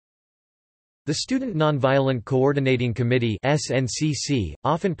The Student Nonviolent Coordinating Committee (SNCC),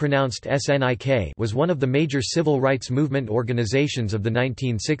 often pronounced SNIK, was one of the major civil rights movement organizations of the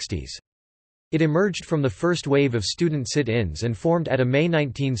 1960s. It emerged from the first wave of student sit-ins and formed at a May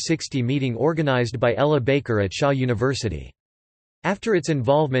 1960 meeting organized by Ella Baker at Shaw University. After its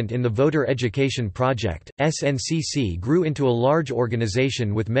involvement in the Voter Education Project, SNCC grew into a large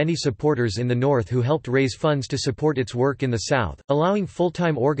organization with many supporters in the North who helped raise funds to support its work in the South, allowing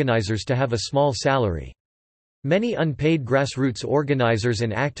full-time organizers to have a small salary. Many unpaid grassroots organizers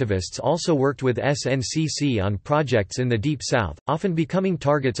and activists also worked with SNCC on projects in the Deep South, often becoming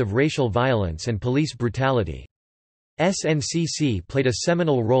targets of racial violence and police brutality. SNCC played a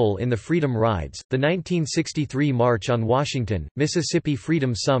seminal role in the Freedom Rides, the 1963 March on Washington, Mississippi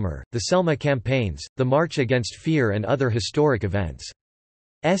Freedom Summer, the Selma campaigns, the March Against Fear and other historic events.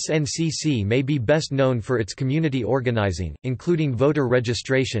 SNCC may be best known for its community organizing, including voter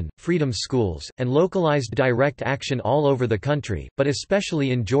registration, freedom schools, and localized direct action all over the country, but especially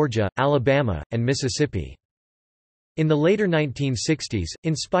in Georgia, Alabama, and Mississippi. In the later 1960s,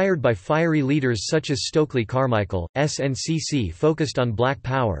 inspired by fiery leaders such as Stokely Carmichael, SNCC focused on black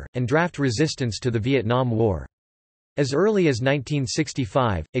power, and draft resistance to the Vietnam War. As early as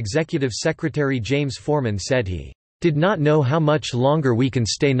 1965, Executive Secretary James Forman said he did not know how much longer we can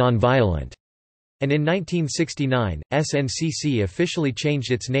stay nonviolent. And in 1969, SNCC officially changed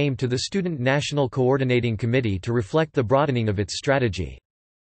its name to the Student National Coordinating Committee to reflect the broadening of its strategy.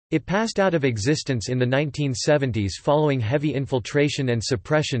 It passed out of existence in the 1970s following heavy infiltration and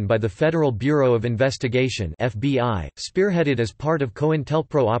suppression by the Federal Bureau of Investigation (FBI), spearheaded as part of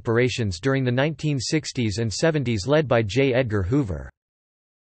COINTELPRO operations during the 1960s and 70s led by J. Edgar Hoover.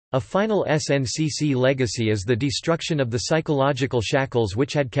 A final SNCC legacy is the destruction of the psychological shackles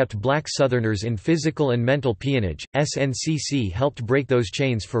which had kept black Southerners in physical and mental peonage. SNCC helped break those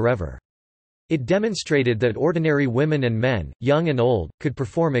chains forever. It demonstrated that ordinary women and men, young and old, could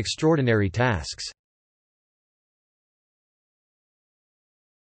perform extraordinary tasks.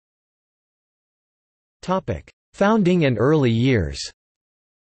 Founding and early years.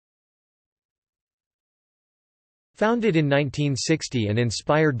 Founded in 1960 and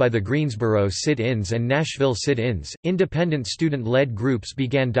inspired by the Greensboro sit-ins and Nashville sit-ins, independent student-led groups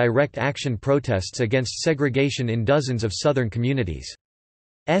began direct action protests against segregation in dozens of Southern communities.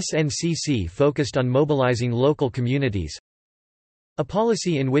 SNCC focused on mobilizing local communities, a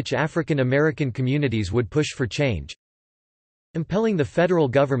policy in which African American communities would push for change, impelling the federal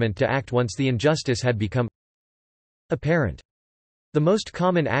government to act once the injustice had become apparent. The most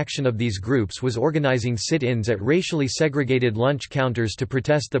common action of these groups was organizing sit-ins at racially segregated lunch counters to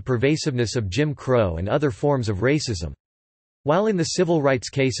protest the pervasiveness of Jim Crow and other forms of racism. While in the civil rights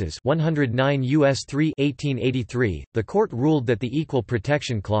cases 109 U.S. 3 1883, the court ruled that the Equal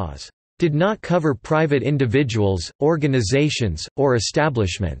Protection Clause did not cover private individuals, organizations, or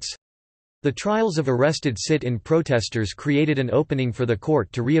establishments. The trials of arrested sit-in protesters created an opening for the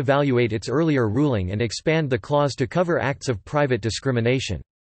court to re-evaluate its earlier ruling and expand the clause to cover acts of private discrimination.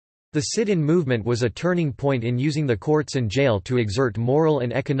 The sit-in movement was a turning point in using the courts and jail to exert moral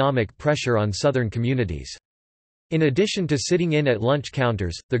and economic pressure on Southern communities. In addition to sitting in at lunch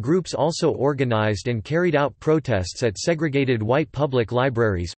counters, the groups also organized and carried out protests at segregated white public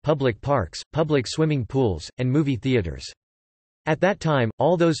libraries, public parks, public swimming pools, and movie theaters. At that time,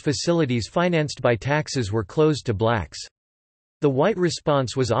 all those facilities financed by taxes were closed to blacks. The white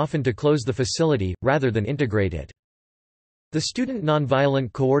response was often to close the facility, rather than integrate it. The Student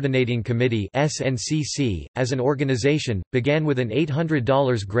Nonviolent Coordinating Committee (SNCC), as an organization, began with an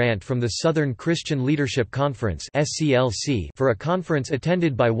 $800 grant from the Southern Christian Leadership Conference (SCLC) for a conference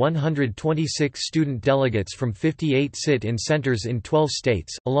attended by 126 student delegates from 58 sit-in centers in 12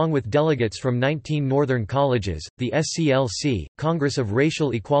 states, along with delegates from 19 northern colleges. The SCLC, Congress of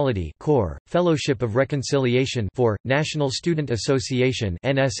Racial Equality (CORE), Fellowship of Reconciliation (FOR), National Student Association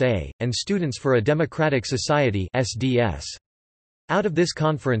 (NSA), and Students for a Democratic Society (SDS). Out of this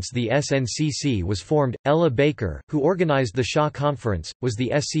conference the SNCC was formed. Ella Baker, who organized the Shaw Conference, was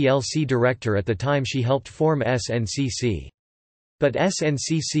the SCLC director at the time she helped form SNCC. But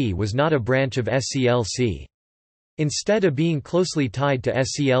SNCC was not a branch of SCLC. Instead of being closely tied to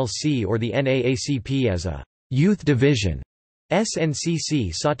SCLC or the NAACP as a youth division,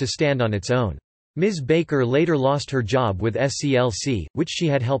 SNCC sought to stand on its own. Ms. Baker later lost her job with SCLC, which she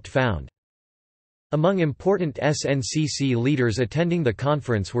had helped found. Among important SNCC leaders attending the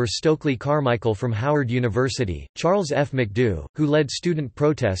conference were Stokely Carmichael from Howard University, Charles F. McDough, who led student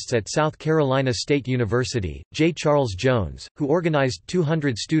protests at South Carolina State University, J. Charles Jones, who organized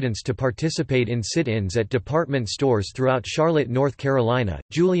 200 students to participate in sit-ins at department stores throughout Charlotte, North Carolina,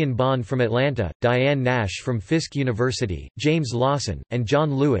 Julian Bond from Atlanta, Diane Nash from Fisk University, James Lawson, and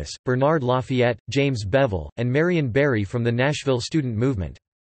John Lewis, Bernard Lafayette, James Bevel, and Marion Barry from the Nashville Student Movement.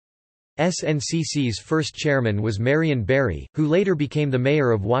 SNCC's first chairman was Marion Barry, who later became the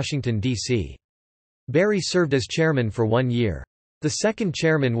mayor of Washington, D.C. Barry served as chairman for 1 year. The second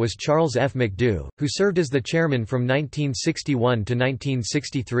chairman was Charles F. McDough, who served as the chairman from 1961 to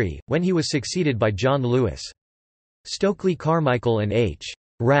 1963, when he was succeeded by John Lewis. Stokely Carmichael and H.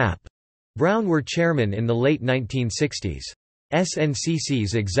 Rapp Brown were chairmen in the late 1960s.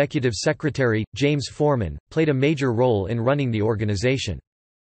 SNCC's executive secretary, James Foreman, played a major role in running the organization.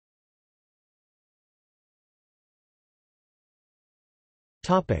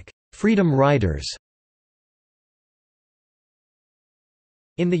 Freedom Riders.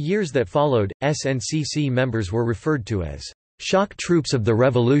 In the years that followed, SNCC members were referred to as shock troops of the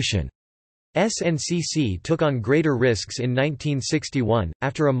revolution. SNCC took on greater risks in 1961,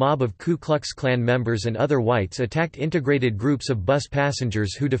 after a mob of Ku Klux Klan members and other whites attacked integrated groups of bus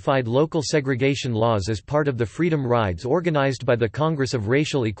passengers who defied local segregation laws as part of the Freedom Rides organized by the Congress of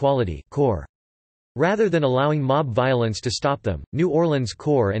Racial Equality (CORE). Rather than allowing mob violence to stop them, New Orleans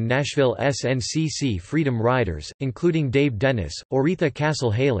CORE and Nashville SNCC Freedom Riders, including Dave Dennis, Oretha Castle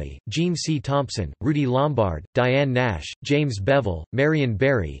Haley, Gene C. Thompson, Rudy Lombard, Diane Nash, James Bevel, Marion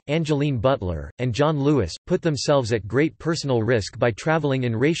Barry, Angeline Butler, and John Lewis, put themselves at great personal risk by traveling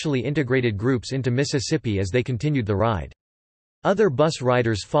in racially integrated groups into Mississippi as they continued the ride. Other bus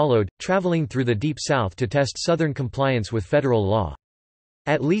riders followed, traveling through the Deep South to test Southern compliance with federal law.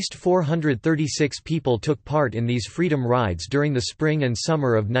 At least 436 people took part in these freedom rides during the spring and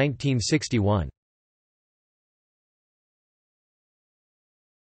summer of 1961.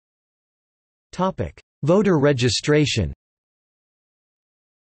 Voter registration.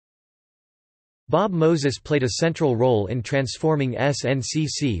 Bob Moses played a central role in transforming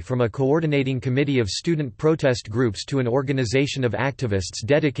SNCC from a coordinating committee of student protest groups to an organization of activists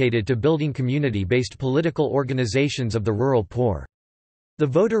dedicated to building community-based political organizations of the rural poor. The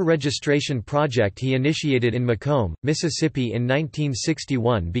voter registration project he initiated in Macomb, Mississippi in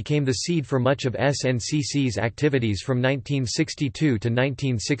 1961 became the seed for much of SNCC's activities from 1962 to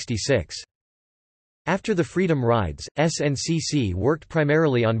 1966. After the Freedom Rides, SNCC worked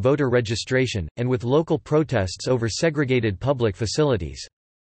primarily on voter registration, and with local protests over segregated public facilities.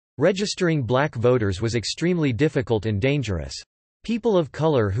 Registering black voters was extremely difficult and dangerous. People of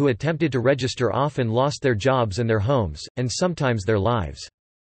color who attempted to register often lost their jobs and their homes, and sometimes their lives.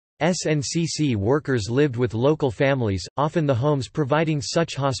 SNCC workers lived with local families, often the homes providing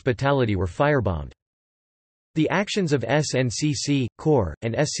such hospitality were firebombed. The actions of SNCC, CORE,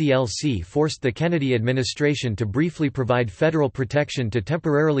 and SCLC forced the Kennedy administration to briefly provide federal protection to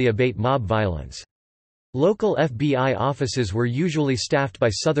temporarily abate mob violence. Local FBI offices were usually staffed by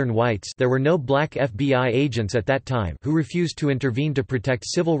Southern whites, there were no black FBI agents at that time, who refused to intervene to protect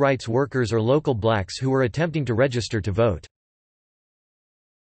civil rights workers or local blacks who were attempting to register to vote.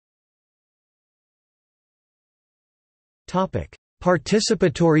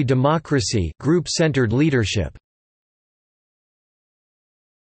 Participatory democracy, group-centered leadership.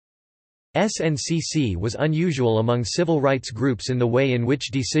 SNCC was unusual among civil rights groups in the way in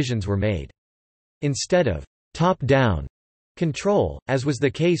which decisions were made. Instead of top-down control, as was the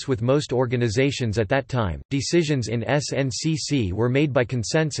case with most organizations at that time, decisions in SNCC were made by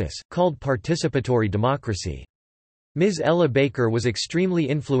consensus, called participatory democracy. Ms. Ella Baker was extremely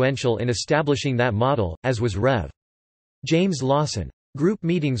influential in establishing that model, as was Rev. James Lawson. Group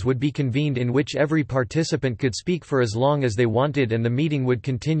meetings would be convened in which every participant could speak for as long as they wanted, and the meeting would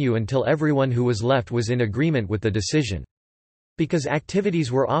continue until everyone who was left was in agreement with the decision. Because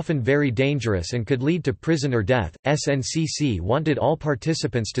activities were often very dangerous and could lead to prison or death, SNCC wanted all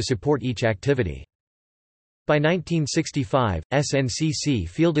participants to support each activity. By 1965, SNCC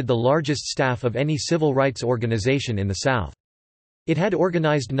fielded the largest staff of any civil rights organization in the South. It had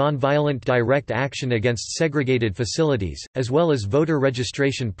organized nonviolent direct action against segregated facilities, as well as voter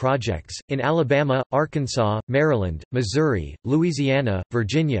registration projects, in Alabama, Arkansas, Maryland, Missouri, Louisiana,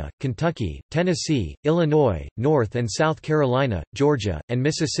 Virginia, Kentucky, Tennessee, Illinois, North and South Carolina, Georgia, and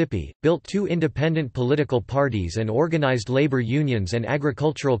Mississippi, built 2 independent political parties and organized labor unions and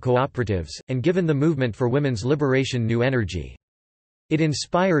agricultural cooperatives, and given the movement for women's liberation new energy. It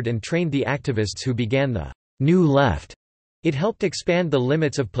inspired and trained the activists who began the New Left It helped expand the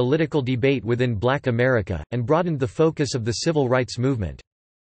limits of political debate within Black America, and broadened the focus of the civil rights movement.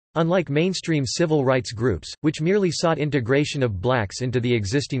 Unlike mainstream civil rights groups, which merely sought integration of blacks into the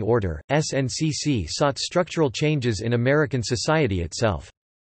existing order, SNCC sought structural changes in American society itself.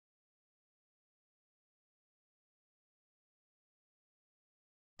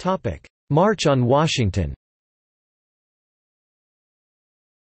 March on Washington.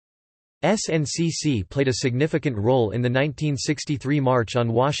 SNCC played a significant role in the 1963 March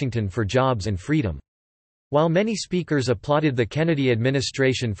on Washington for Jobs and Freedom. While many speakers applauded the Kennedy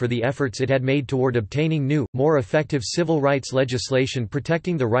administration for the efforts it had made toward obtaining new, more effective civil rights legislation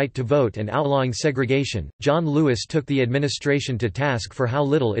protecting the right to vote and outlawing segregation, John Lewis took the administration to task for how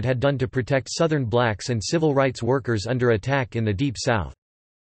little it had done to protect Southern blacks and civil rights workers under attack in the Deep South.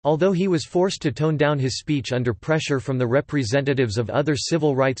 Although he was forced to tone down his speech under pressure from the representatives of other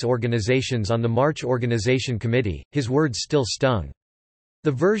civil rights organizations on the March Organization Committee, his words still stung.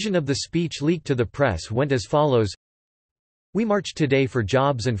 The version of the speech leaked to the press went as follows: "We march today for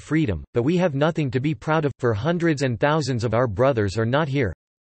jobs and freedom, but we have nothing to be proud of, for hundreds and thousands of our brothers are not here,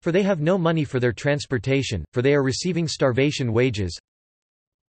 for they have no money for their transportation, for they are receiving starvation wages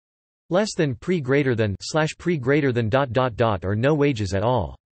less than pre-greater than or no wages at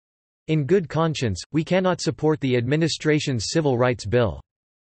all. In good conscience, we cannot support the administration's civil rights bill.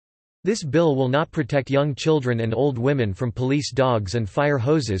 This bill will not protect young children and old women from police dogs and fire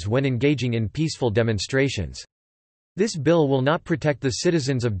hoses when engaging in peaceful demonstrations. This bill will not protect the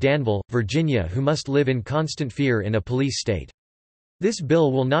citizens of Danville, Virginia who must live in constant fear in a police state. This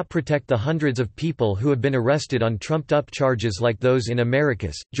bill will not protect the hundreds of people who have been arrested on trumped-up charges like those in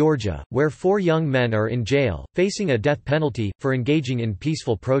Americus, Georgia, where 4 young men are in jail, facing a death penalty, for engaging in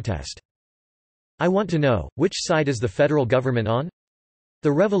peaceful protest. I want to know, which side is the federal government on?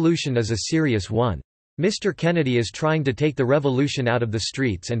 The revolution is a serious one. Mr. Kennedy is trying to take the revolution out of the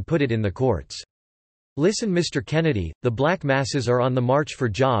streets and put it in the courts. Listen, Mr. Kennedy, the black masses are on the march for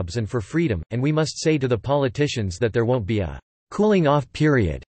jobs and for freedom, and we must say to the politicians that there won't be a cooling-off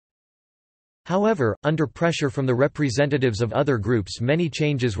period." However, under pressure from the representatives of other groups, many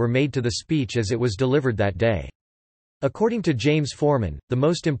changes were made to the speech as it was delivered that day. According to James Forman, the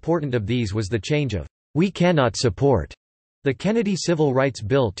most important of these was the change of "We cannot support" the Kennedy Civil Rights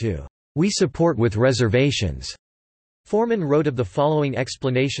Bill to "We support with reservations." Forman wrote of the following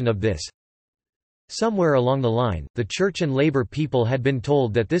explanation of this: "Somewhere along the line, the church and labor people had been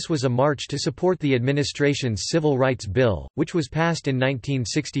told that this was a march to support the administration's Civil Rights Bill, which was passed in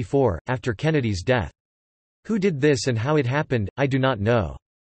 1964, after Kennedy's death. Who did this and how it happened, I do not know.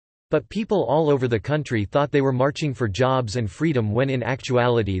 But people all over the country thought they were marching for jobs and freedom when in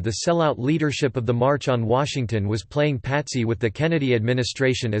actuality the sellout leadership of the March on Washington was playing patsy with the Kennedy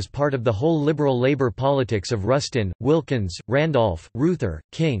administration as part of the whole liberal labor politics of Rustin, Wilkins, Randolph, Ruther,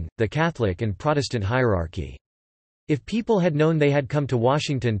 King, the Catholic and Protestant hierarchy. If people had known they had come to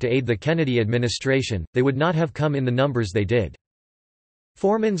Washington to aid the Kennedy administration, they would not have come in the numbers they did."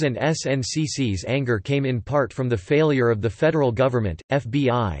 Forman's and SNCC's anger came in part from the failure of the federal government,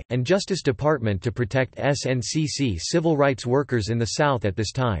 FBI, and Justice Department to protect SNCC civil rights workers in the South at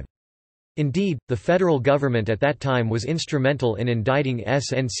this time. Indeed, the federal government at that time was instrumental in indicting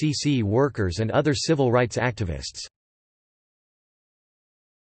SNCC workers and other civil rights activists.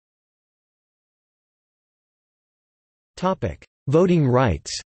 Voting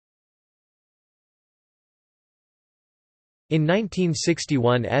rights. In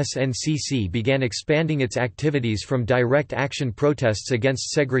 1961, SNCC began expanding its activities from direct action protests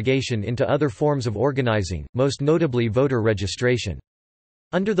against segregation into other forms of organizing, most notably voter registration.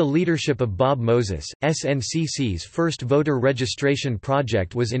 Under the leadership of Bob Moses, SNCC's first voter registration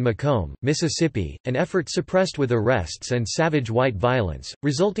project was in Macomb, Mississippi, an effort suppressed with arrests and savage white violence,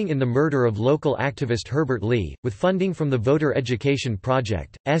 resulting in the murder of local activist Herbert Lee. With funding from the Voter Education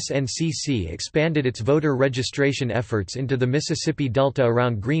Project, SNCC expanded its voter registration efforts into the Mississippi Delta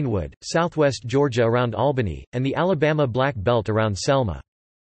around Greenwood, southwest Georgia around Albany, and the Alabama Black Belt around Selma.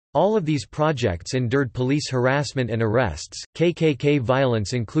 All of these projects endured police harassment and arrests, KKK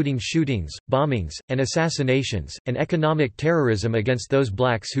violence including shootings, bombings, and assassinations, and economic terrorism against those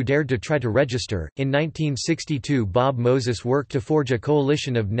blacks who dared to try to register. In 1962, Bob Moses worked to forge a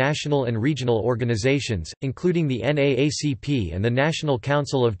coalition of national and regional organizations, including the NAACP and the National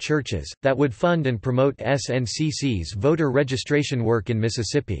Council of Churches, that would fund and promote SNCC's voter registration work in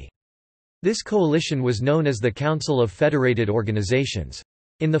Mississippi. This coalition was known as the Council of Federated Organizations.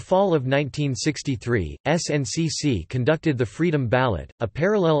 In the fall of 1963, SNCC conducted the Freedom Ballot, a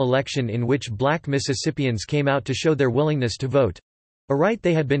parallel election in which black Mississippians came out to show their willingness to vote, a right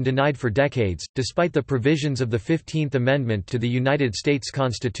they had been denied for decades, despite the provisions of the 15th Amendment to the United States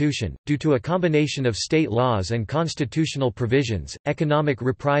Constitution, due to a combination of state laws and constitutional provisions, economic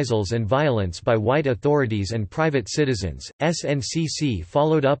reprisals and violence by white authorities and private citizens. SNCC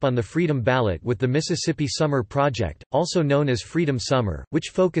followed up on the Freedom Ballot with the Mississippi Summer Project, also known as Freedom Summer, which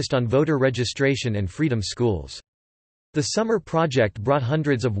focused on voter registration and freedom schools. The Summer Project brought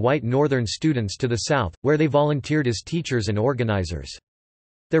hundreds of white Northern students to the South, where they volunteered as teachers and organizers.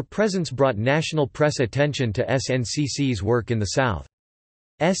 Their presence brought national press attention to SNCC's work in the South.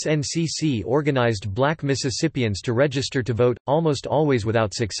 SNCC organized black Mississippians to register to vote, almost always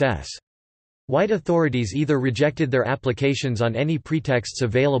without success. White authorities either rejected their applications on any pretexts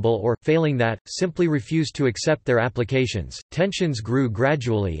available or, failing that, simply refused to accept their applications. Tensions grew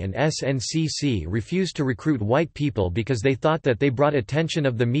gradually, and SNCC refused to recruit white people because they thought that they brought attention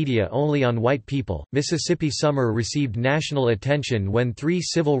of the media only on white people. Mississippi Summer received national attention when three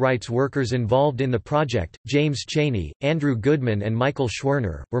civil rights workers involved in the project, James Chaney, Andrew Goodman, and Michael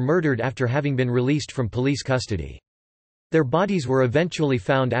Schwerner, were murdered after having been released from police custody. Their bodies were eventually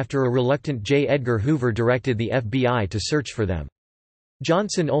found after a reluctant J. Edgar Hoover directed the FBI to search for them.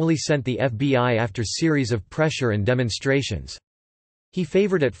 Johnson only sent the FBI after series of pressure and demonstrations. He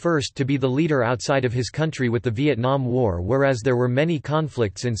favored at first to be the leader outside of his country with the Vietnam War, whereas there were many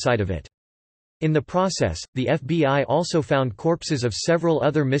conflicts inside of it. In the process, the FBI also found corpses of several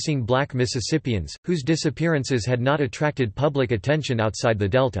other missing black Mississippians, whose disappearances had not attracted public attention outside the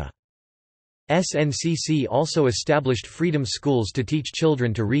Delta. SNCC also established freedom schools to teach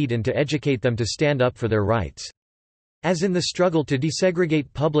children to read and to educate them to stand up for their rights. As in the struggle to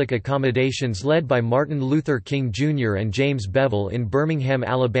desegregate public accommodations led by Martin Luther King Jr. and James Bevel in Birmingham,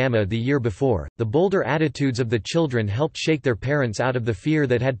 Alabama the year before, the bolder attitudes of the children helped shake their parents out of the fear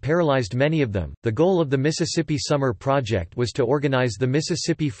that had paralyzed many of them. The goal of the Mississippi Summer Project was to organize the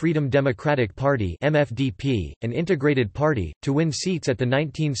Mississippi Freedom Democratic Party (MFDP), an integrated party, to win seats at the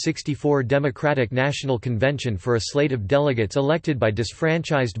 1964 Democratic National Convention for a slate of delegates elected by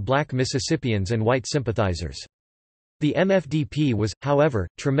disfranchised black Mississippians and white sympathizers. The MFDP was, however,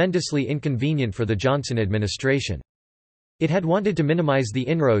 tremendously inconvenient for the Johnson administration. It had wanted to minimize the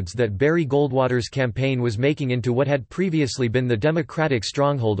inroads that Barry Goldwater's campaign was making into what had previously been the Democratic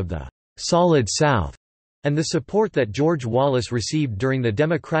stronghold of the Solid South, and the support that George Wallace received during the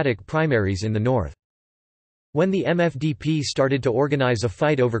Democratic primaries in the North. When the MFDP started to organize a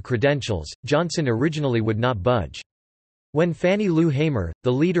fight over credentials, Johnson originally would not budge. When Fannie Lou Hamer,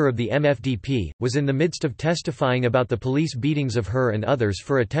 the leader of the MFDP, was in the midst of testifying about the police beatings of her and others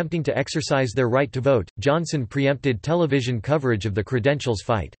for attempting to exercise their right to vote, Johnson preempted television coverage of the credentials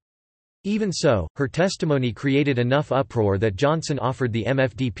fight. Even so, her testimony created enough uproar that Johnson offered the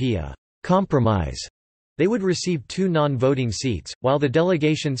MFDP a compromise. They would receive 2 non-voting seats, while the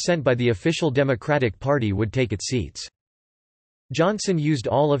delegation sent by the official Democratic Party would take its seats. Johnson used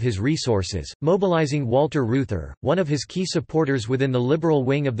all of his resources, mobilizing Walter Reuther, one of his key supporters within the liberal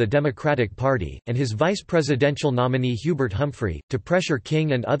wing of the Democratic Party, and his vice presidential nominee Hubert Humphrey, to pressure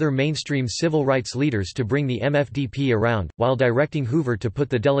King and other mainstream civil rights leaders to bring the MFDP around, while directing Hoover to put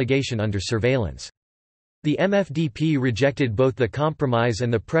the delegation under surveillance. The MFDP rejected both the compromise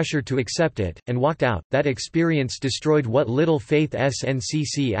and the pressure to accept it, and walked out. That experience destroyed what little faith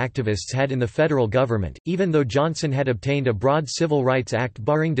SNCC activists had in the federal government, even though Johnson had obtained a broad Civil Rights Act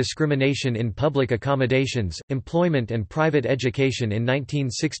barring discrimination in public accommodations, employment and private education in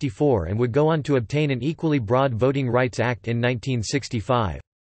 1964 and would go on to obtain an equally broad Voting Rights Act in 1965.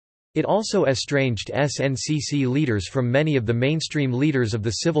 It also estranged SNCC leaders from many of the mainstream leaders of the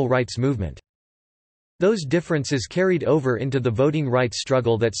civil rights movement. Those differences carried over into the voting rights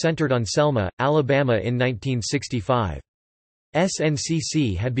struggle that centered on Selma, Alabama in 1965.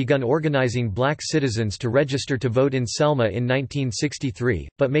 SNCC had begun organizing black citizens to register to vote in Selma in 1963,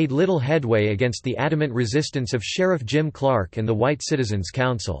 but made little headway against the adamant resistance of Sheriff Jim Clark and the White Citizens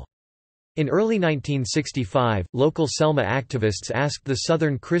Council. In early 1965, local Selma activists asked the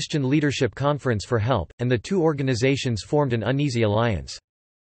Southern Christian Leadership Conference for help, and the two organizations formed an uneasy alliance.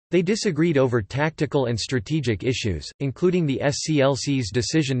 They disagreed over tactical and strategic issues, including the SCLC's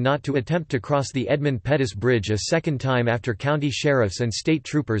decision not to attempt to cross the Edmund Pettus Bridge a second time after county sheriffs and state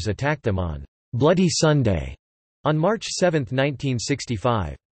troopers attacked them on Bloody Sunday on March 7,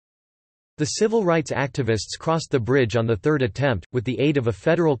 1965. The civil rights activists crossed the bridge on the third attempt, with the aid of a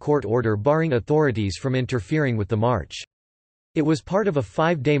federal court order barring authorities from interfering with the march. It was part of a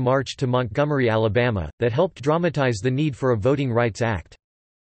 5-day march to Montgomery, Alabama, that helped dramatize the need for a Voting Rights Act.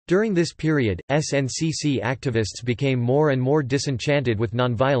 During this period, SNCC activists became more and more disenchanted with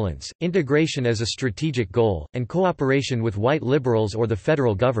nonviolence, integration as a strategic goal, and cooperation with white liberals or the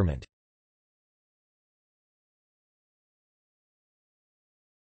federal government.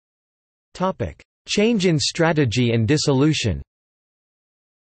 Change in strategy and dissolution.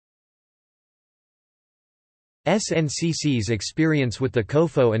 SNCC's experience with the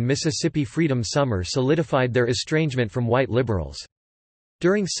COFO and Mississippi Freedom Summer solidified their estrangement from white liberals.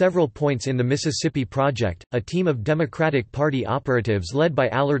 During several points in the Mississippi Project, a team of Democratic Party operatives led by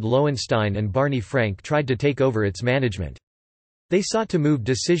Allard Lowenstein and Barney Frank tried to take over its management. They sought to move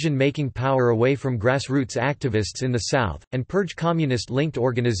decision-making power away from grassroots activists in the South, and purge communist-linked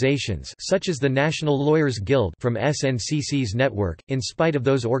organizations such as the National Lawyers Guild from SNCC's network, in spite of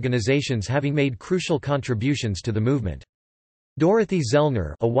those organizations having made crucial contributions to the movement. Dorothy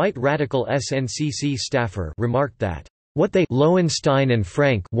Zellner, a white radical SNCC staffer, remarked that, "What they Lowenstein and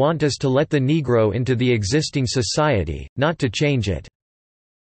Frank want is to let the Negro into the existing society, not to change it."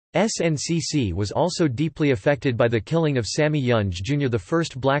 SNCC was also deeply affected by the killing of Sammy Younge Jr., the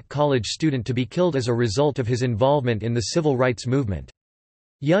first black college student to be killed as a result of his involvement in the civil rights movement.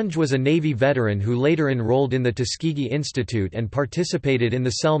 Younge was a Navy veteran who later enrolled in the Tuskegee Institute and participated in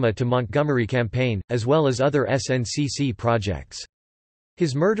the Selma to Montgomery campaign, as well as other SNCC projects.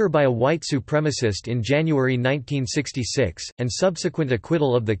 His murder by a white supremacist in January 1966, and subsequent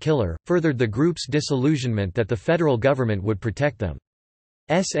acquittal of the killer, furthered the group's disillusionment that the federal government would protect them.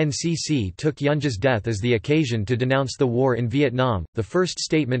 SNCC took Younge's death as the occasion to denounce the war in Vietnam, the first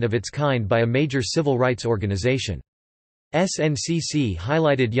statement of its kind by a major civil rights organization. SNCC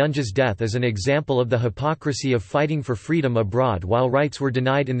highlighted Younge's death as an example of the hypocrisy of fighting for freedom abroad while rights were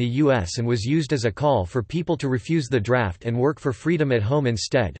denied in the U.S. and was used as a call for people to refuse the draft and work for freedom at home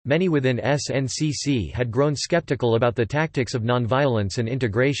instead. Many within SNCC had grown skeptical about the tactics of nonviolence and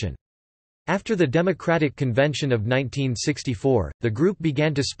integration. After the Democratic Convention of 1964, the group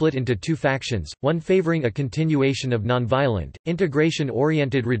began to split into two factions, one favoring a continuation of nonviolent,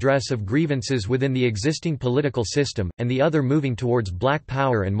 integration-oriented redress of grievances within the existing political system, and the other moving towards black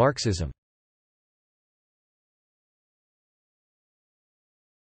power and Marxism.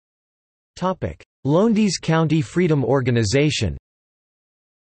 Lowndes County Freedom Organization.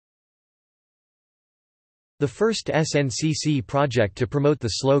 The first SNCC project to promote the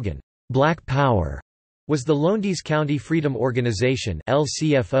slogan, "Black Power," was the Lowndes County Freedom Organization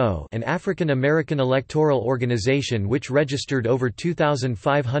 (LCFO), an African American electoral organization which registered over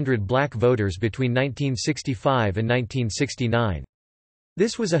 2,500 black voters between 1965 and 1969.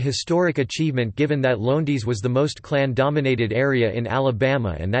 This was a historic achievement given that Lowndes was the most Klan-dominated area in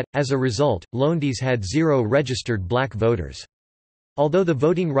Alabama and that, as a result, Lowndes had 0 registered black voters. Although the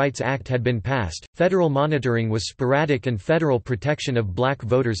Voting Rights Act had been passed, federal monitoring was sporadic and federal protection of black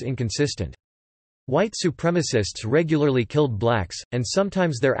voters inconsistent. White supremacists regularly killed blacks, and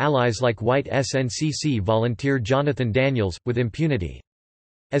sometimes their allies like white SNCC volunteer Jonathan Daniels, with impunity.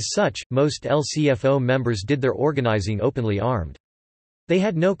 As such, most LCFO members did their organizing openly armed. They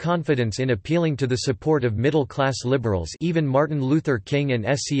had no confidence in appealing to the support of middle-class liberals, even Martin Luther King and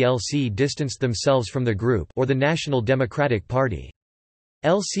SCLC distanced themselves from the group, or the National Democratic Party.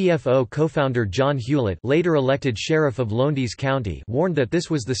 LCFO co-founder John Hewlett, later elected sheriff of Lowndes County, warned that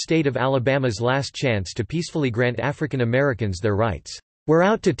this was the state of Alabama's last chance to peacefully grant African Americans their rights. "We're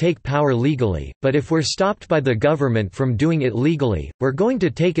out to take power legally, but if we're stopped by the government from doing it legally, we're going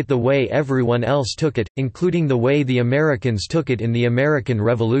to take it the way everyone else took it, including the way the Americans took it in the American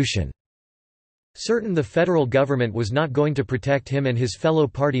Revolution." Certain the federal government was not going to protect him and his fellow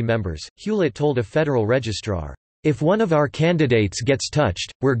party members, Hewlett told a federal registrar, "If one of our candidates gets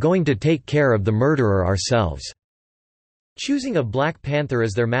touched, we're going to take care of the murderer ourselves." Choosing a Black Panther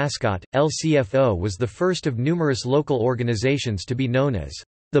as their mascot, LCFO was the first of numerous local organizations to be known as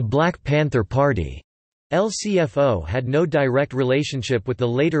the Black Panther Party. LCFO had no direct relationship with the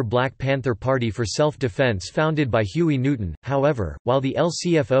later Black Panther Party for Self-Defense founded by Huey Newton. However, while the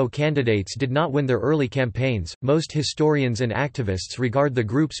LCFO candidates did not win their early campaigns, most historians and activists regard the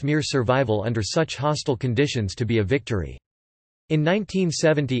group's mere survival under such hostile conditions to be a victory. In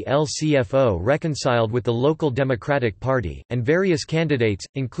 1970, LCFO reconciled with the local Democratic Party, and various candidates,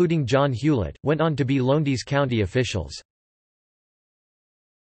 including John Hewlett, went on to be Lowndes County officials.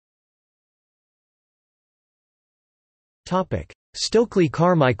 Stokely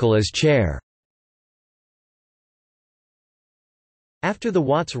Carmichael as chair. After the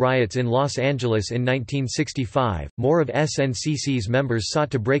Watts riots in Los Angeles in 1965, more of SNCC's members sought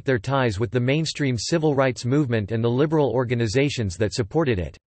to break their ties with the mainstream civil rights movement and the liberal organizations that supported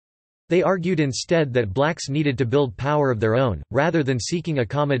it. They argued instead that blacks needed to build power of their own, rather than seeking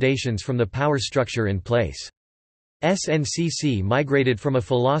accommodations from the power structure in place. SNCC migrated from a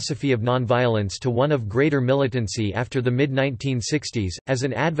philosophy of nonviolence to one of greater militancy after the mid-1960s, as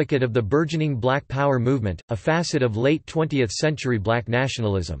an advocate of the burgeoning Black Power movement, a facet of late 20th century black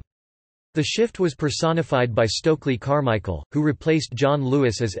nationalism. The shift was personified by Stokely Carmichael, who replaced John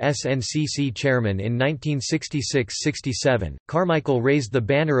Lewis as SNCC chairman in 1966–67. Carmichael raised the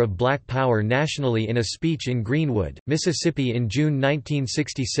banner of Black Power nationally in a speech in Greenwood, Mississippi in June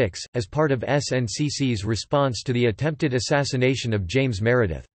 1966, as part of SNCC's response to the attempted assassination of James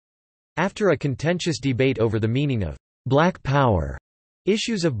Meredith. After a contentious debate over the meaning of Black Power,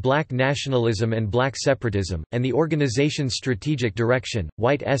 issues of black nationalism and black separatism, and the organization's strategic direction,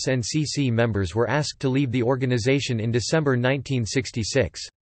 white SNCC members were asked to leave the organization in December 1966.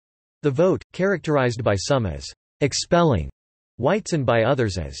 The vote, characterized by some as expelling whites and by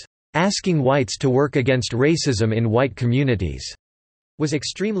others as asking whites to work against racism in white communities, was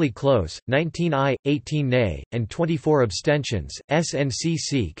extremely close, 19 aye, 18 nay, and 24 abstentions.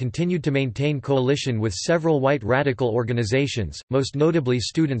 SNCC continued to maintain coalition with several white radical organizations, most notably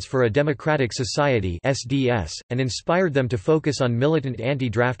Students for a Democratic Society (SDS), and inspired them to focus on militant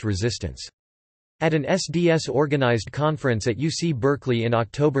anti-draft resistance. At an SDS-organized conference at UC Berkeley in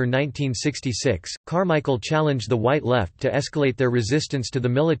October 1966, Carmichael challenged the white left to escalate their resistance to the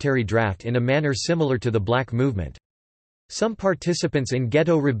military draft in a manner similar to the black movement. Some participants in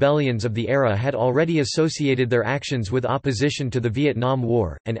ghetto rebellions of the era had already associated their actions with opposition to the Vietnam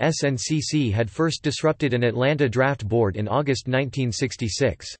War, and SNCC had first disrupted an Atlanta draft board in August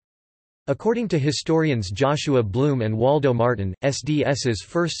 1966. According to historians Joshua Bloom and Waldo Martin, SDS's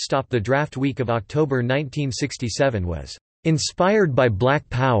first stop the draft week of October 1967 was inspired by Black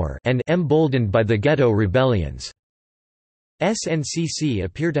Power and emboldened by the ghetto rebellions. SNCC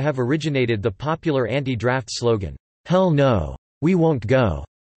appear to have originated the popular anti-draft slogan, "Hell no, we won't go."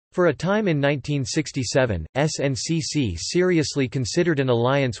 For a time in 1967, SNCC seriously considered an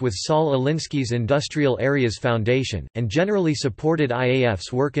alliance with Saul Alinsky's Industrial Areas Foundation, and generally supported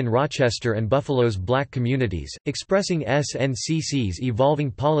IAF's work in Rochester and Buffalo's black communities, expressing SNCC's evolving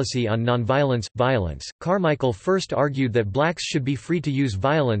policy on nonviolence. Carmichael first argued that blacks should be free to use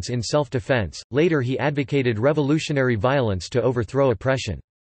violence in self-defense, later he advocated revolutionary violence to overthrow oppression.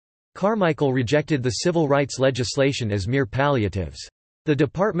 Carmichael rejected the civil rights legislation as mere palliatives. The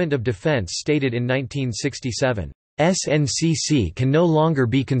Department of Defense stated in 1967, "SNCC can no longer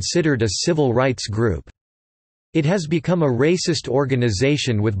be considered a civil rights group. It has become a racist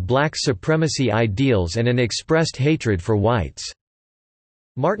organization with black supremacy ideals and an expressed hatred for whites."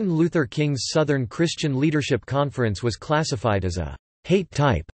 Martin Luther King's Southern Christian Leadership Conference was classified as a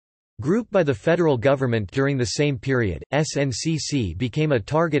hate-type group by the federal government during the same period. SNCC became a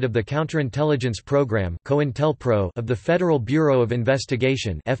target of the counterintelligence program COINTELPRO of the Federal Bureau of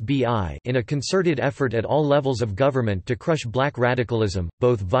Investigation (FBI) in a concerted effort at all levels of government to crush black radicalism,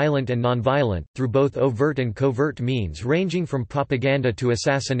 both violent and nonviolent, through both overt and covert means ranging from propaganda to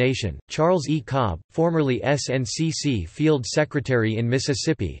assassination. Charles E. Cobb, formerly SNCC Field Secretary in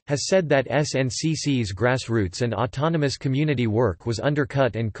Mississippi, has said that SNCC's grassroots and autonomous community work was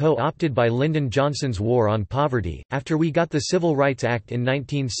undercut and co-opted by Lyndon Johnson's War on Poverty. After we got the Civil Rights Act in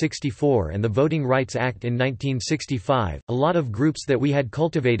 1964 and the Voting Rights Act in 1965, a lot of groups that we had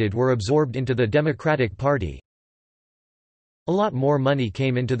cultivated were absorbed into the Democratic Party. A lot more money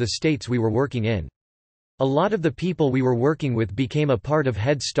came into the states we were working in. A lot of the people we were working with became a part of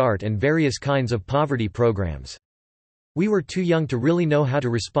Head Start and various kinds of poverty programs. We were too young to really know how to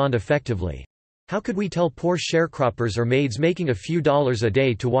respond effectively. How could we tell poor sharecroppers or maids making a few dollars a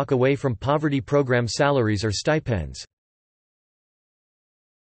day to walk away from poverty program salaries or stipends?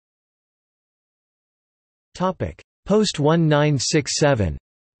 Post-1967.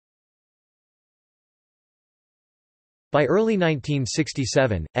 By early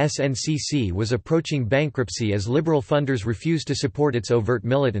 1967, SNCC was approaching bankruptcy as liberal funders refused to support its overt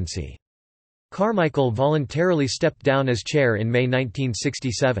militancy. Carmichael voluntarily stepped down as chair in May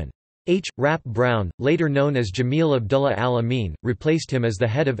 1967. H. Rap Brown, later known as Jamil Abdullah Al-Amin, replaced him as the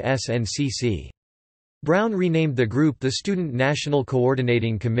head of SNCC. Brown renamed the group the Student National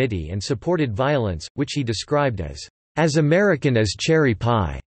Coordinating Committee and supported violence, which he described as American as cherry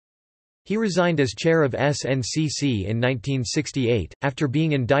pie. He resigned as chair of SNCC in 1968, after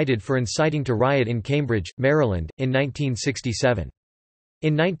being indicted for inciting to riot in Cambridge, Maryland, in 1967.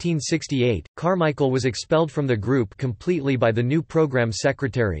 In 1968, Carmichael was expelled from the group completely by the new program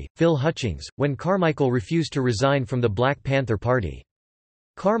secretary, Phil Hutchings, when Carmichael refused to resign from the Black Panther Party.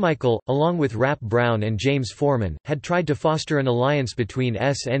 Carmichael, along with Rap Brown and James Foreman, had tried to foster an alliance between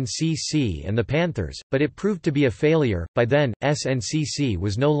SNCC and the Panthers, but it proved to be a failure. By then, SNCC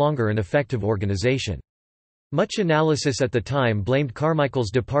was no longer an effective organization. Much analysis at the time blamed Carmichael's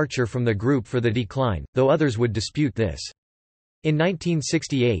departure from the group for the decline, though others would dispute this. In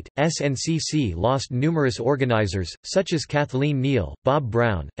 1968, SNCC lost numerous organizers, such as Kathleen Neal, Bob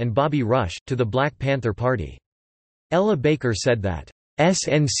Brown, and Bobby Rush, to the Black Panther Party. Ella Baker said that,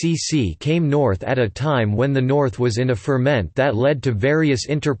 SNCC came north at a time when the North was in a ferment that led to various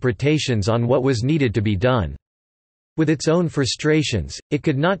interpretations on what was needed to be done. With its own frustrations, it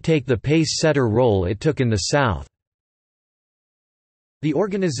could not take the pace-setter role it took in the South. The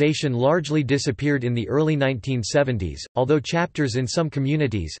organization largely disappeared in the early 1970s, although chapters in some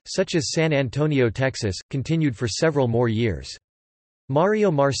communities, such as San Antonio, Texas, continued for several more years.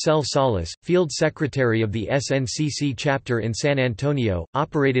 Mario Marcel Salas, field secretary of the SNCC chapter in San Antonio,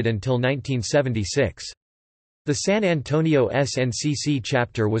 operated until 1976. The San Antonio SNCC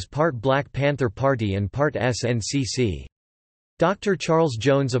chapter was part Black Panther Party and part SNCC. Dr. Charles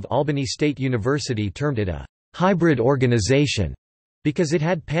Jones of Albany State University termed it a hybrid organization because it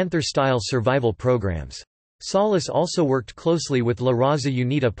had Panther-style survival programs. Salas also worked closely with La Raza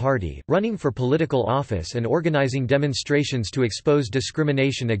Unida Party, running for political office and organizing demonstrations to expose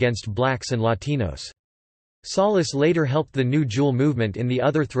discrimination against blacks and Latinos. Salas later helped the New Jewel movement in the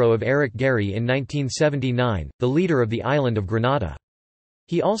overthrow of Eric Gary in 1979, the leader of the island of Grenada.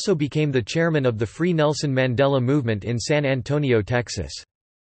 He also became the chairman of the Free Nelson Mandela movement in San Antonio, Texas.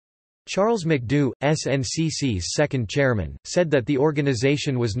 Charles McDough, SNCC's second chairman, said that the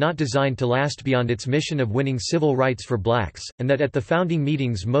organization was not designed to last beyond its mission of winning civil rights for blacks, and that at the founding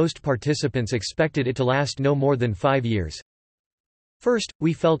meetings most participants expected it to last no more than 5 years. First,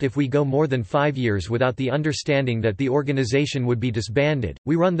 we felt if we go more than 5 years without the understanding that the organization would be disbanded,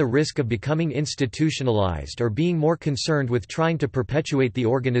 we run the risk of becoming institutionalized or being more concerned with trying to perpetuate the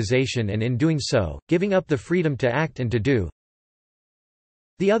organization and in doing so, giving up the freedom to act and to do.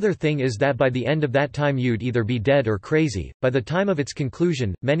 The other thing is that by the end of that time you'd either be dead or crazy. By the time of its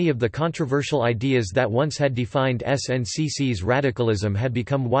conclusion, many of the controversial ideas that once had defined SNCC's radicalism had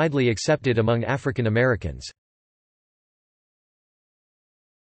become widely accepted among African Americans.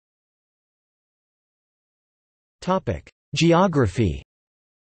 Geography.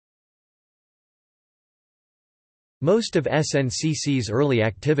 Most of SNCC's early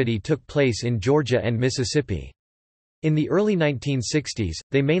activity took place in Georgia and Mississippi. In the early 1960s,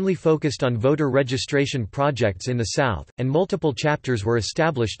 they mainly focused on voter registration projects in the South, and multiple chapters were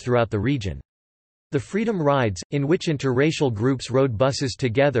established throughout the region. The Freedom Rides, in which interracial groups rode buses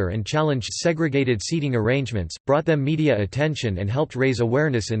together and challenged segregated seating arrangements, brought them media attention and helped raise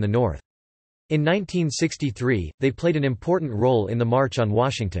awareness in the North. In 1963, they played an important role in the March on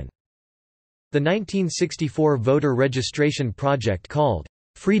Washington. The 1964 voter registration project called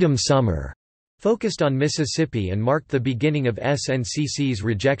Freedom Summer focused on Mississippi and marked the beginning of SNCC's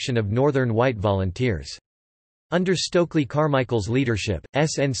rejection of Northern white volunteers. Under Stokely Carmichael's leadership,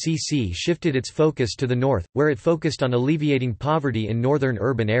 SNCC shifted its focus to the North, where it focused on alleviating poverty in northern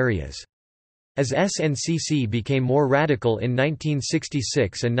urban areas. As SNCC became more radical in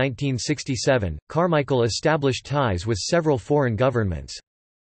 1966 and 1967, Carmichael established ties with several foreign governments.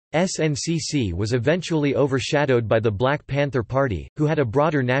 SNCC was eventually overshadowed by the Black Panther Party, who had a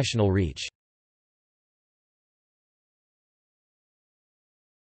broader national reach.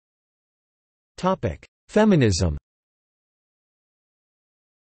 Feminism.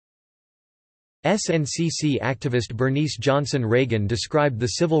 SNCC activist Bernice Johnson Reagan described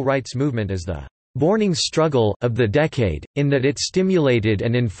the civil rights movement as the "burning struggle" of the decade, in that it stimulated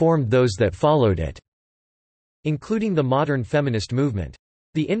and informed those that followed it, including the modern feminist movement.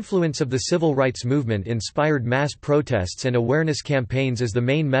 The influence of the civil rights movement inspired mass protests and awareness campaigns as the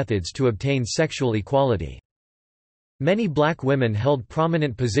main methods to obtain sexual equality. Many black women held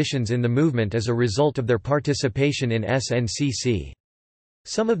prominent positions in the movement as a result of their participation in SNCC.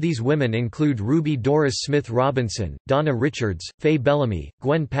 Some of these women include Ruby Doris Smith Robinson, Donna Richards, Faye Bellamy,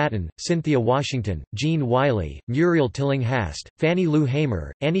 Gwen Patton, Cynthia Washington, Jean Wiley, Muriel Tillinghast, Fannie Lou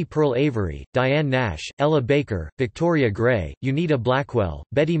Hamer, Annie Pearl Avery, Diane Nash, Ella Baker, Victoria Gray, Unita Blackwell,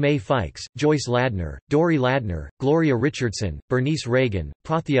 Betty Mae Fikes, Joyce Ladner, Dory Ladner, Gloria Richardson, Bernice Reagan,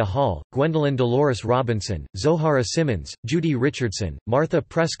 Prathia Hall, Gwendolyn Dolores Robinson, Zohara Simmons, Judy Richardson, Martha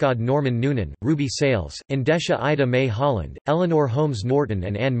Prescott Norman Noonan, Ruby Sales, Indesha Ida Mae Holland, Eleanor Holmes Norton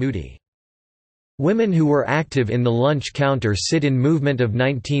and Ann Moody. Women who were active in the lunch counter sit-in movement of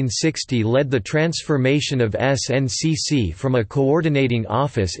 1960 led the transformation of SNCC from a coordinating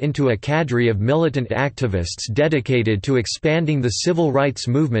office into a cadre of militant activists dedicated to expanding the civil rights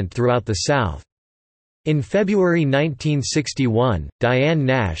movement throughout the South. In February 1961, Diane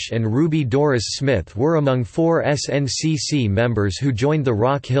Nash and Ruby Doris Smith were among 4 SNCC members who joined the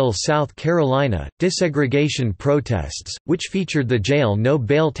Rock Hill, South Carolina, desegregation protests, which featured the jail no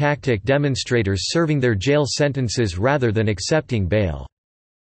bail tactic, demonstrators serving their jail sentences rather than accepting bail.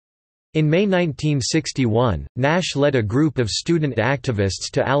 In May 1961, Nash led a group of student activists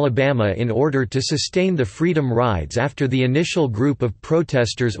to Alabama in order to sustain the Freedom Rides after the initial group of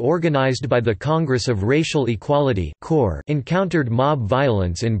protesters organized by the Congress of Racial Equality encountered mob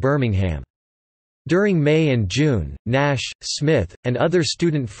violence in Birmingham. During May and June, Nash, Smith, and other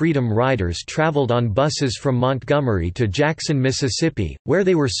student freedom riders traveled on buses from Montgomery to Jackson, Mississippi, where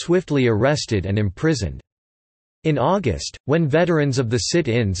they were swiftly arrested and imprisoned. In August, when veterans of the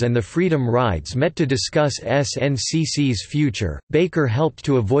sit-ins and the Freedom Rides met to discuss SNCC's future, Baker helped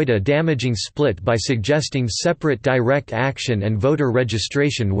to avoid a damaging split by suggesting separate direct action and voter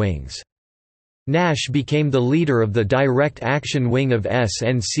registration wings. Nash became the leader of the direct action wing of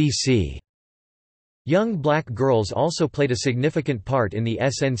SNCC. Young black girls also played a significant part in the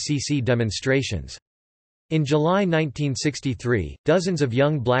SNCC demonstrations. In July 1963, dozens of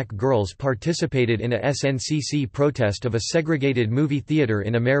young black girls participated in a SNCC protest of a segregated movie theater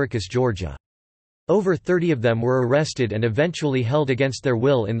in Americus, Georgia. Over 30 of them were arrested and eventually held against their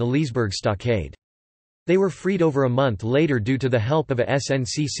will in the Leesburg stockade. They were freed over a month later due to the help of a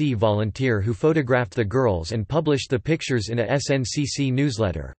SNCC volunteer who photographed the girls and published the pictures in a SNCC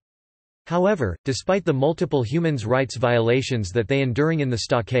newsletter. However, despite the multiple human rights violations that they enduring in the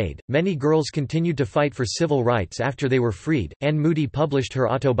stockade, many girls continued to fight for civil rights after they were freed. Ann Moody published her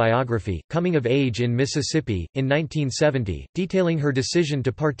autobiography, Coming of Age in Mississippi, in 1970, detailing her decision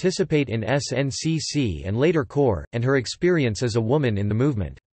to participate in SNCC and later CORE, and her experience as a woman in the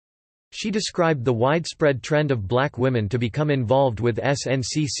movement. She described the widespread trend of black women to become involved with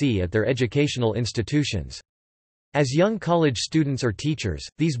SNCC at their educational institutions. As young college students or teachers,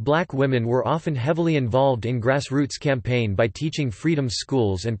 these black women were often heavily involved in grassroots campaign by teaching freedom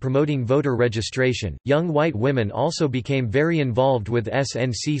schools and promoting voter registration. Young white women also became very involved with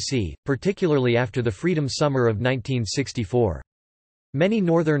SNCC, particularly after the Freedom Summer of 1964. Many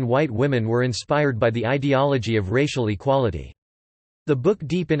Northern white women were inspired by the ideology of racial equality. The book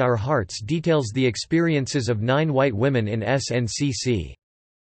Deep in Our Hearts details the experiences of 9 white women in SNCC.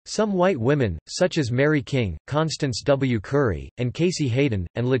 Some white women, such as Mary King, Constance W. Curry, and Casey Hayden,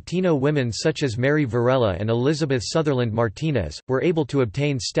 and Latino women such as Mary Varela and Elizabeth Sutherland Martinez, were able to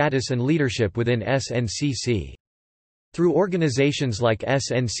obtain status and leadership within SNCC. Through organizations like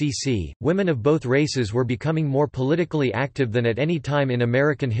SNCC, women of both races were becoming more politically active than at any time in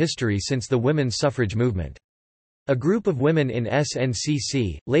American history since the women's suffrage movement. A group of women in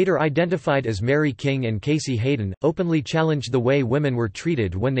SNCC, later identified as Mary King and Casey Hayden, openly challenged the way women were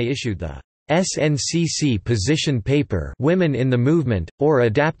treated when they issued the SNCC position paper Women in the Movement, or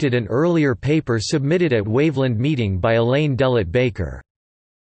adapted an earlier paper submitted at Waveland Meeting by Elaine Dellett Baker.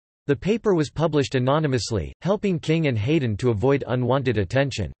 The paper was published anonymously, helping King and Hayden to avoid unwanted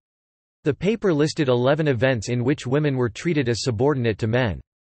attention. The paper listed 11 events in which women were treated as subordinate to men.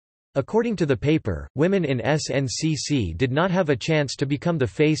 According to the paper, women in SNCC did not have a chance to become the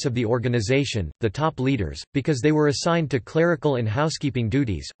face of the organization, the top leaders, because they were assigned to clerical and housekeeping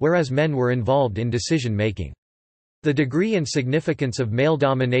duties, whereas men were involved in decision-making. The degree and significance of male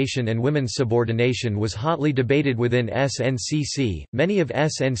domination and women's subordination was hotly debated within SNCC. Many of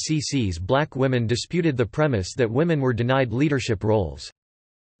SNCC's black women disputed the premise that women were denied leadership roles.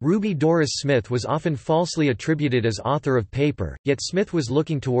 Ruby Doris Smith was often falsely attributed as author of paper, yet Smith was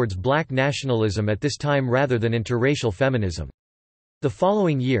looking towards black nationalism at this time rather than interracial feminism. The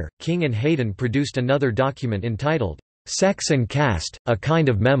following year, King and Hayden produced another document entitled, Sex and Caste, a Kind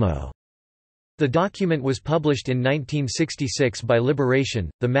of Memo. The document was published in 1966 by Liberation,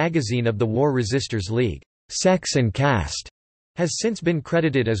 the magazine of the War Resisters League. Sex and Caste has since been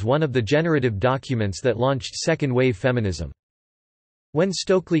credited as one of the generative documents that launched second-wave feminism. When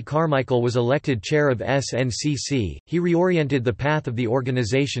Stokely Carmichael was elected chair of SNCC, he reoriented the path of the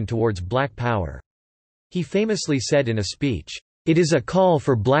organization towards black power. He famously said in a speech, "It is a call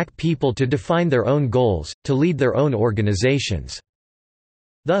for black people to define their own goals, to lead their own organizations."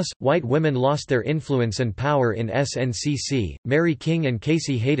 Thus, white women lost their influence and power in SNCC. Mary King and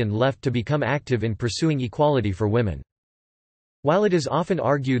Casey Hayden left to become active in pursuing equality for women. While it is often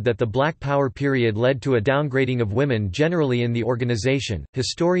argued that the Black Power period led to a downgrading of women generally in the organization,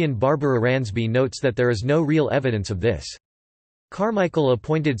 historian Barbara Ransby notes that there is no real evidence of this. Carmichael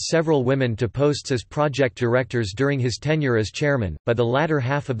appointed several women to posts as project directors during his tenure as chairman. By the latter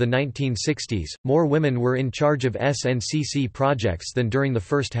half of the 1960s, more women were in charge of SNCC projects than during the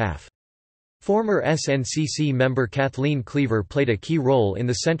first half. Former SNCC member Kathleen Cleaver played a key role in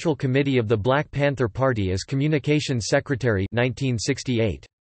the Central Committee of the Black Panther Party as Communications Secretary 1968.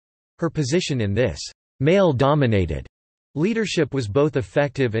 Her position in this male-dominated leadership was both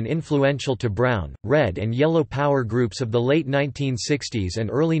effective and influential to brown, red, and yellow power groups of the late 1960s and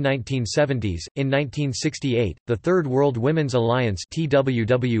early 1970s. In 1968, the Third World Women's Alliance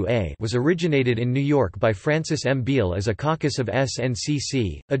 (TWWA) was originated in New York by Frances M. Beale as a caucus of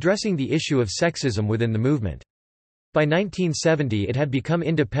SNCC, addressing the issue of sexism within the movement. By 1970 it had become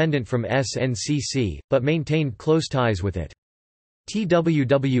independent from SNCC, but maintained close ties with it.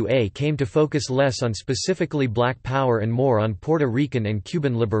 TWWA came to focus less on specifically Black power and more on Puerto Rican and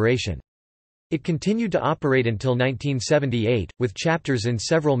Cuban liberation. It continued to operate until 1978, with chapters in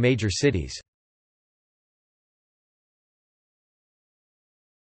several major cities.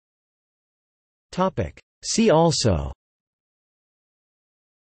 See also: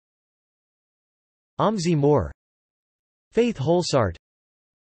 Omzi Moore, Faith Holsart,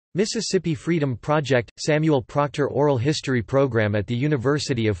 Mississippi Freedom Project – Samuel Proctor Oral History Program at the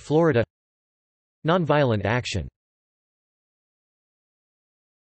University of Florida, Nonviolent Action.